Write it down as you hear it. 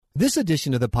This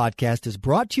edition of the podcast is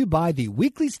brought to you by the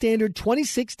Weekly Standard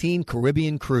 2016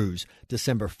 Caribbean Cruise,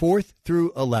 December 4th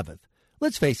through 11th.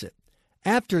 Let's face it,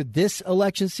 after this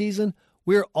election season,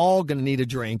 we're all going to need a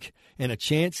drink and a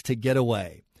chance to get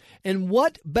away. And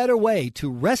what better way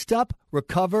to rest up,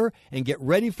 recover, and get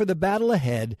ready for the battle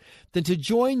ahead than to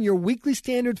join your Weekly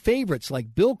Standard favorites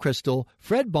like Bill Crystal,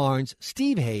 Fred Barnes,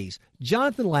 Steve Hayes,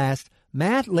 Jonathan Last,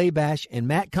 Matt Labash, and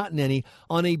Matt Continenti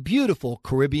on a beautiful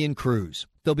Caribbean cruise.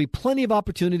 There'll be plenty of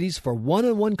opportunities for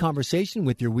one-on-one conversation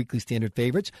with your Weekly Standard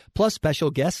favorites, plus special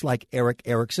guests like Eric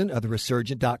Erickson of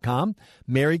TheResurgent.com,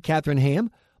 Mary Catherine Ham,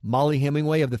 Molly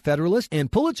Hemingway of The Federalist,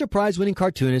 and Pulitzer Prize-winning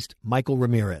cartoonist Michael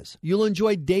Ramirez. You'll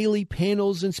enjoy daily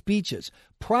panels and speeches,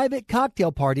 private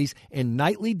cocktail parties, and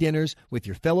nightly dinners with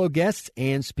your fellow guests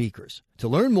and speakers. To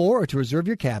learn more or to reserve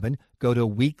your cabin, go to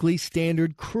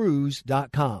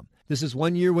weeklystandardcruise.com. This is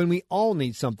one year when we all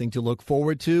need something to look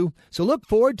forward to. So look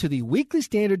forward to the Weekly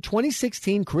Standard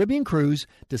 2016 Caribbean Cruise,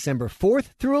 December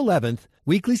 4th through 11th,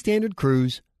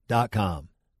 weeklystandardcruise.com.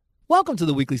 Welcome to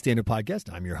the Weekly Standard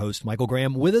Podcast. I'm your host, Michael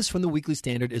Graham. With us from the Weekly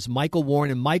Standard is Michael Warren.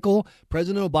 And Michael,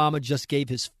 President Obama just gave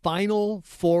his final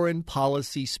foreign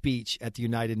policy speech at the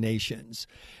United Nations.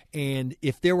 And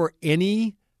if there were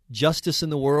any justice in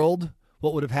the world,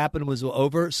 what would have happened was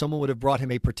someone would have brought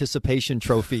him a participation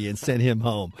trophy and sent him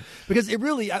home. Because it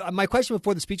really, my question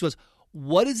before the speech was,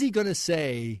 what is he going to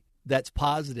say that's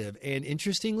positive? And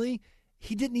interestingly,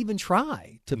 he didn't even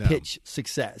try to pitch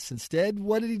success. Instead,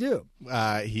 what did he do?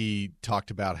 He talked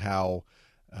about how,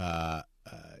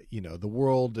 the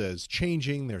world is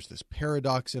changing. There's this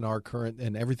paradox in our current,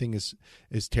 and everything is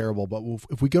terrible. But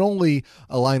if we could only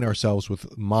align ourselves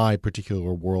with my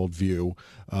particular worldview,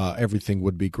 everything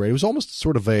would be great. It was almost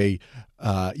sort of you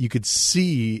could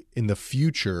see in the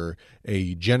future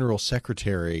a general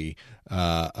secretary,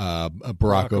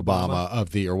 Barack Obama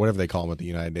of or whatever they call him at the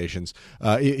United Nations.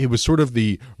 It was sort of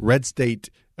the red state,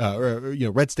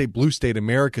 red state, blue state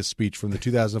America speech from the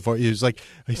 2004. It was like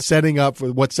setting up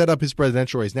for what set up his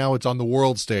presidential race. Now it's on the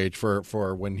world stage for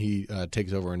when he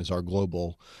takes over and is our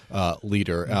global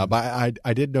leader. But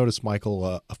I did notice, Michael,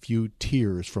 a few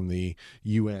tears from the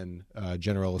UN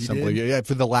General Assembly. Yeah,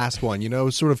 for the last one.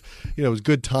 Sort of, it was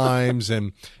good times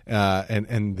and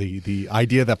the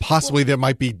idea that possibly there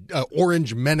might be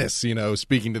orange menace,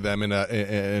 speaking to them in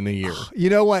a year.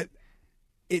 You know what?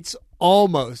 It's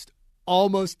almost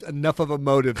enough of a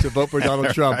motive to vote for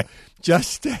Donald Trump right.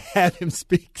 Just to have him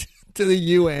speak to the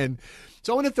UN.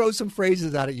 So I want to throw some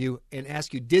phrases out at you and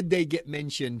ask you, did they get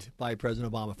mentioned by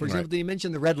President Obama? For example, Did he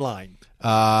mention the red line?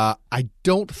 I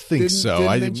don't think so.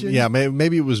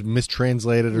 Maybe it was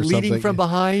mistranslated or something. Leading from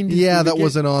behind? Yeah, that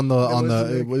wasn't on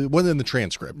it wasn't in the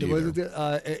transcript either. Was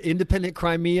it independent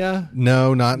Crimea?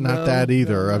 No, not that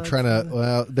either. No, I'm trying to.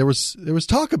 Well, there was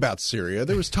talk about Syria.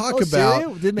 There was talk about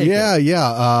Syria? Did make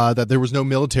that there was no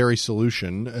military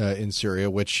solution in Syria,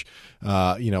 which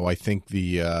I think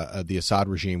the Assad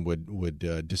regime would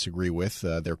disagree with.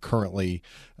 They're currently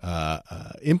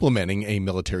implementing a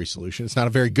military solution. It's not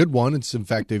a very good one. It's in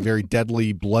fact a very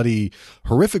deadly, bloody,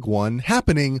 horrific one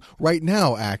happening right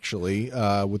now, actually,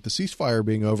 with the ceasefire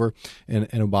being over. And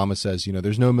Obama says,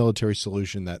 there's no military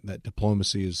solution. That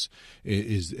diplomacy is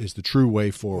the true way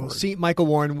forward. Well, see, Michael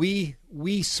Warren, we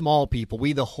small people,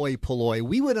 we the hoi polloi,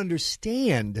 we would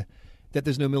understand that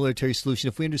there's no military solution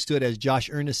if we understood, as Josh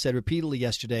Earnest said repeatedly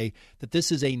yesterday, that this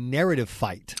is a narrative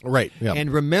fight. Right. Yeah.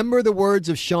 And remember the words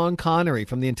of Sean Connery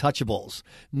from The Untouchables.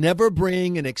 Never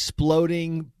bring an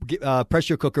exploding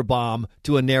pressure cooker bomb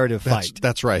to a narrative fight.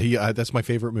 That's right. That's my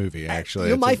favorite movie,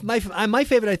 actually. My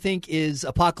favorite, I think, is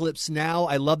Apocalypse Now.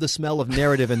 I love the smell of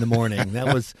narrative in the morning.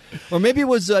 That was, or maybe it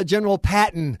was General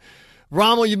Patton.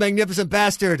 Rommel, you magnificent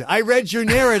bastard. I read your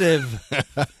narrative.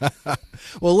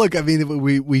 Well, look, I mean,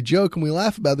 we joke and we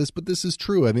laugh about this, but this is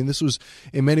true. I mean, this was,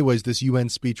 in many ways, this UN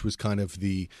speech was kind of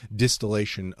the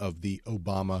distillation of the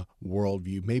Obama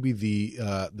worldview. Maybe the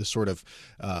sort of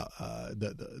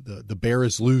the bear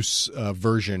is loose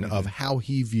version of how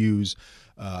he views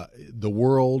the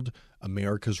world,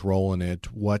 America's role in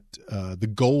it, what the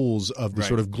goals of the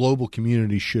sort of global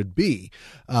community should be,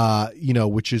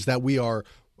 which is that we are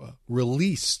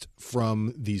released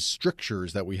from these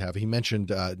strictures that we have. He mentioned,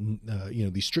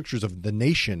 these strictures of the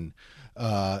nation,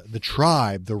 the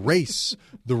tribe, the race,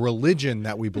 the religion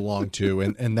that we belong to,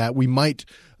 and that we might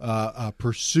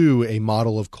pursue a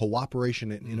model of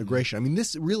cooperation and integration. I mean,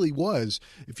 this really was,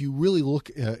 if you really look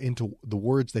into the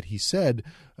words that he said,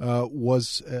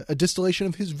 was a distillation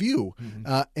of his view.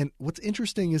 And what's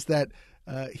interesting is that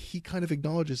he kind of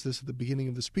acknowledges this at the beginning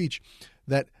of the speech,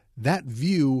 that that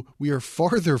view we are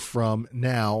farther from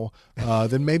now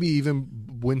than maybe even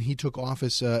when he took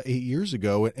office 8 years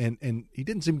ago, and he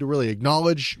didn't seem to really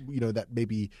acknowledge, that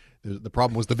maybe the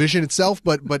problem was the vision itself.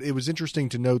 But it was interesting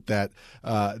to note that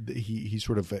he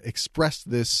sort of expressed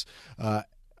this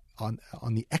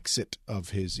on the exit of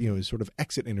his sort of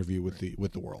exit interview with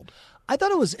the world. I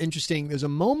thought it was interesting. There's a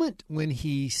moment when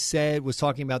he was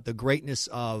talking about the greatness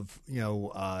of,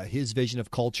 his vision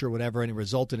of culture, whatever, and it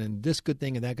resulted in this good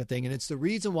thing and that good thing. And it's the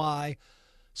reason why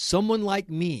someone like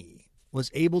me was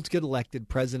able to get elected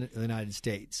president of the United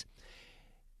States.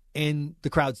 And the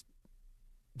crowds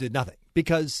did nothing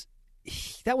because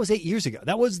that was 8 years ago.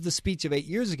 That was the speech of 8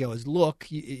 years ago is, look,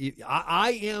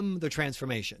 I am the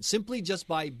transformation. Simply just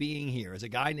by being here as a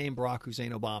guy named Barack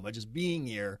Hussein Obama, just being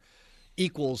here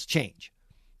equals change.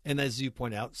 And as you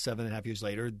point out, 7.5 years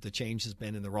later, the change has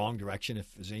been in the wrong direction,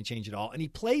 if there's any change at all. And he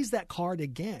plays that card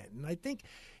again. And I think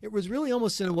it was really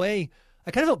almost in a way,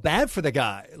 I kind of felt bad for the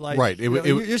guy. Like, right.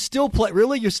 You're still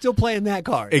you're still playing that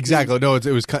card. Exactly. No,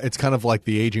 it's kind of like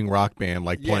the aging rock band,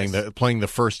 like playing the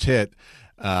first hit.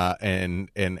 And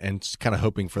kind of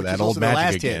hoping for that old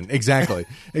magic again. Exactly.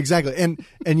 And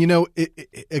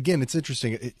again, it's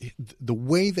interesting. The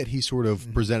way that he sort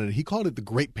of presented it, he called it the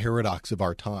great paradox of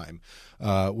our time,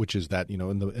 which is that,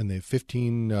 in the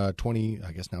 15, 20,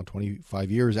 I guess now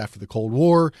 25 years after the Cold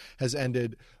War has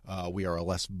ended, we are a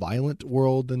less violent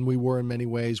world than we were in many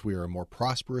ways. We are a more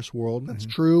prosperous world. And that's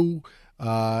true.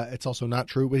 It's also not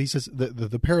true. But he says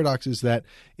the paradox is that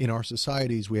in our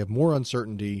societies, we have more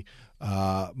uncertainty,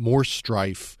 more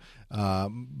strife.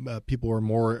 People are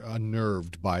more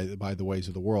unnerved by the ways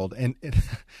of the world. And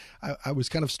I was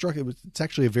kind of struck. It's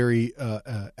actually a very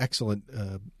excellent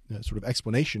sort of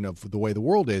explanation of the way the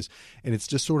world is. And it's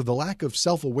just sort of the lack of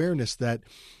self-awareness that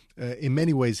in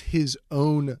many ways his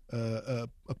own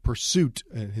pursuit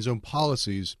and his own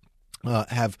policies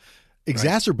have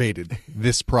exacerbated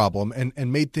this problem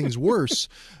and made things worse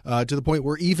to the point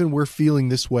where even we're feeling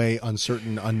this way,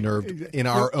 uncertain, unnerved in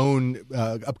our own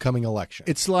upcoming election.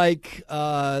 It's like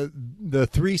the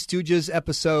Three Stooges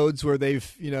episodes where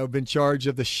they've been charged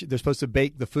of they're supposed to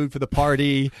bake the food for the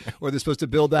party or they're supposed to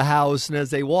build a house, and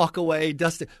as they walk away,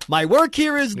 Dustin, my work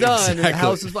here is done. Exactly. And the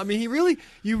house is. I mean,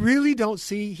 you really don't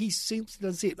see. He seems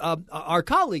to see it. Our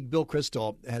colleague Bill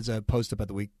Crystal has a post up at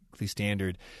the Weekly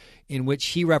Standard in which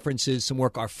he references some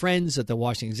work our friends at the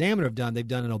Washington Examiner have done. They've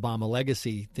done an Obama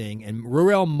legacy thing, and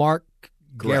Ruel Mark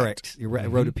Garrett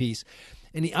wrote a piece.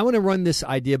 And I want to run this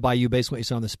idea by you based on what you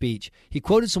saw in the speech. He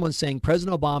quoted someone saying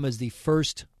President Obama is the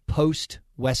first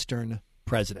post-Western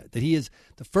president, that he is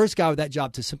the first guy with that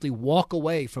job to simply walk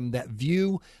away from that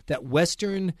view that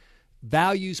Western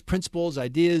values, principles,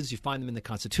 ideas, you find them in the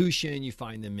Constitution, you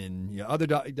find them in other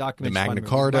documents. The Magna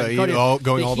Carta,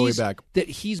 going all the way back. Do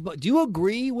you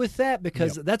agree with that?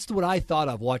 Because that's what I thought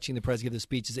of watching the president give the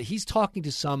speech, is that he's talking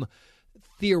to some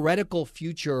theoretical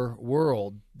future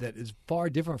world that is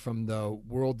far different from the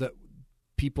world that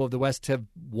people of the West have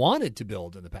wanted to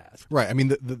build in the past. Right. I mean,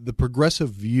 the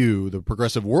progressive view, the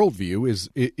progressive worldview is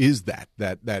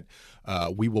that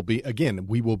we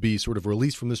will be sort of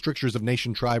released from the strictures of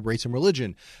nation, tribe, race, and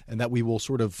religion, and that we will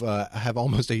sort of have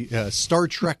almost a Star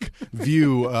Trek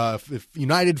view,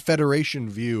 United Federation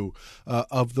view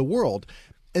of the world.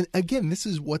 And again, this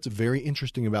is what's very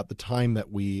interesting about the time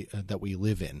that we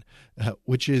live in,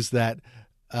 which is that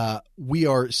we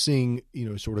are seeing,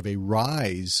 sort of a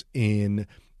rise in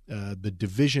the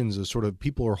divisions of sort of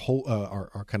people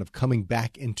are kind of coming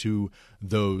back into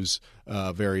those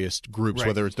various groups,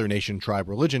 whether it's their nation, tribe,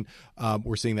 religion.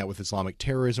 We're seeing that with Islamic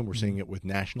terrorism. We're seeing it with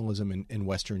nationalism in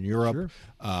Western Europe,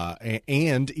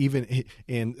 and even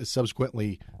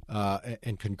subsequently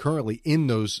and concurrently in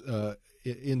those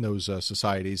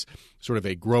societies, sort of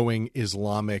a growing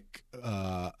Islamic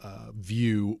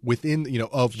view within,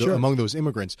 among those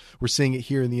immigrants. We're seeing it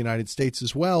here in the United States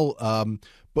as well,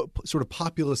 but sort of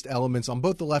populist elements on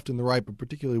both the left and the right, but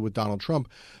particularly with Donald Trump.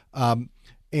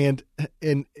 And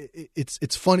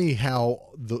it's funny how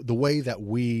the way that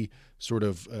we sort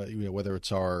of whether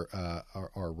it's our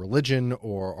religion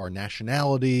or our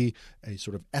nationality, a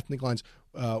sort of ethnic lines,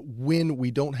 when we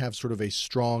don't have sort of a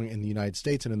strong, in the United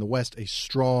States and in the West, a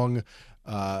strong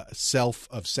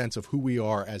sense of who we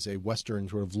are as a Western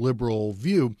sort of liberal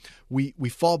view, we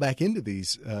fall back into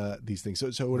these things.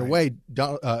 So in a way,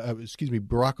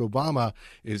 Barack Obama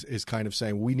is kind of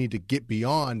saying we need to get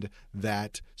beyond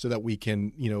that so that we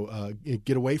can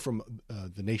get away from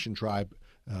the nation, tribe,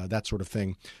 that sort of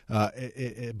thing.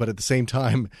 But at the same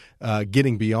time,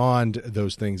 getting beyond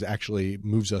those things actually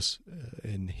moves us,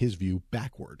 in his view,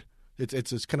 backward. It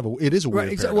is a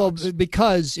weird paradox. Well,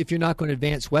 because if you're not going to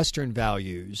advance Western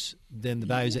values, then the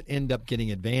values that end up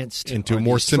getting advanced into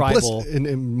more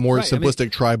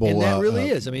simplistic tribal. And that really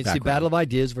is. It's background. the battle of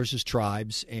ideas versus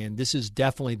tribes, and this is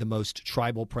definitely the most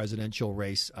tribal presidential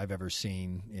race I've ever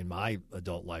seen in my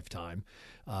adult lifetime.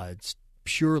 It's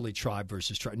purely tribe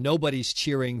versus tribe. Nobody's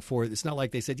cheering for it. It's not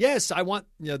like they said, yes, I want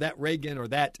that Reagan or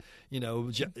that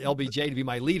LBJ to be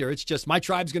my leader. It's just my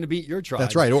tribe's going to beat your tribe.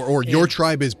 That's right. Or your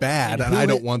tribe is bad and I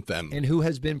don't want them. And who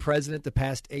has been president the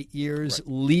past 8 years,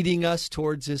 leading us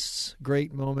towards this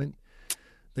great moment?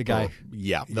 The guy.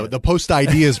 The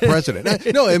post-ideas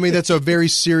president. No, I mean, that's a very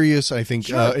serious, I think,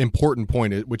 important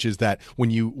point, which is that when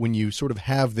you sort of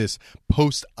have this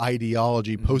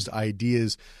post-ideology,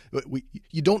 post-ideas,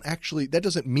 you don't actually, that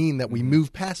doesn't mean that we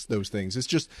move past those things. It's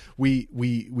just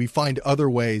we find other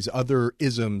ways, other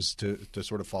isms to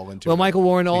sort of fall into. Well, Michael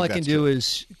Warren, all I can do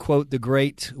is quote the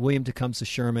great William Tecumseh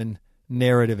Sherman,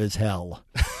 narrative is hell.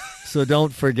 So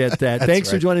don't forget that. Thanks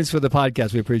for joining us for the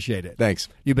podcast. We appreciate it. Thanks.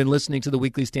 You've been listening to the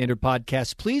Weekly Standard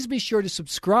Podcast. Please be sure to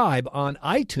subscribe on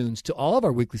iTunes to all of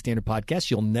our Weekly Standard podcasts.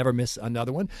 You'll never miss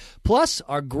another one. Plus,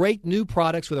 our great new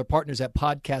products with our partners at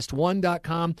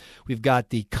podcast1.com. We've got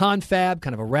the Confab,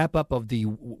 kind of a wrap-up of the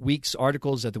week's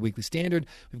articles at the Weekly Standard.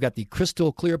 We've got the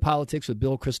Crystal Clear Politics with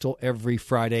Bill Crystal every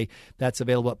Friday. That's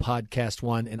available at Podcast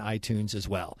One and iTunes as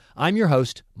well. I'm your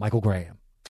host, Michael Graham.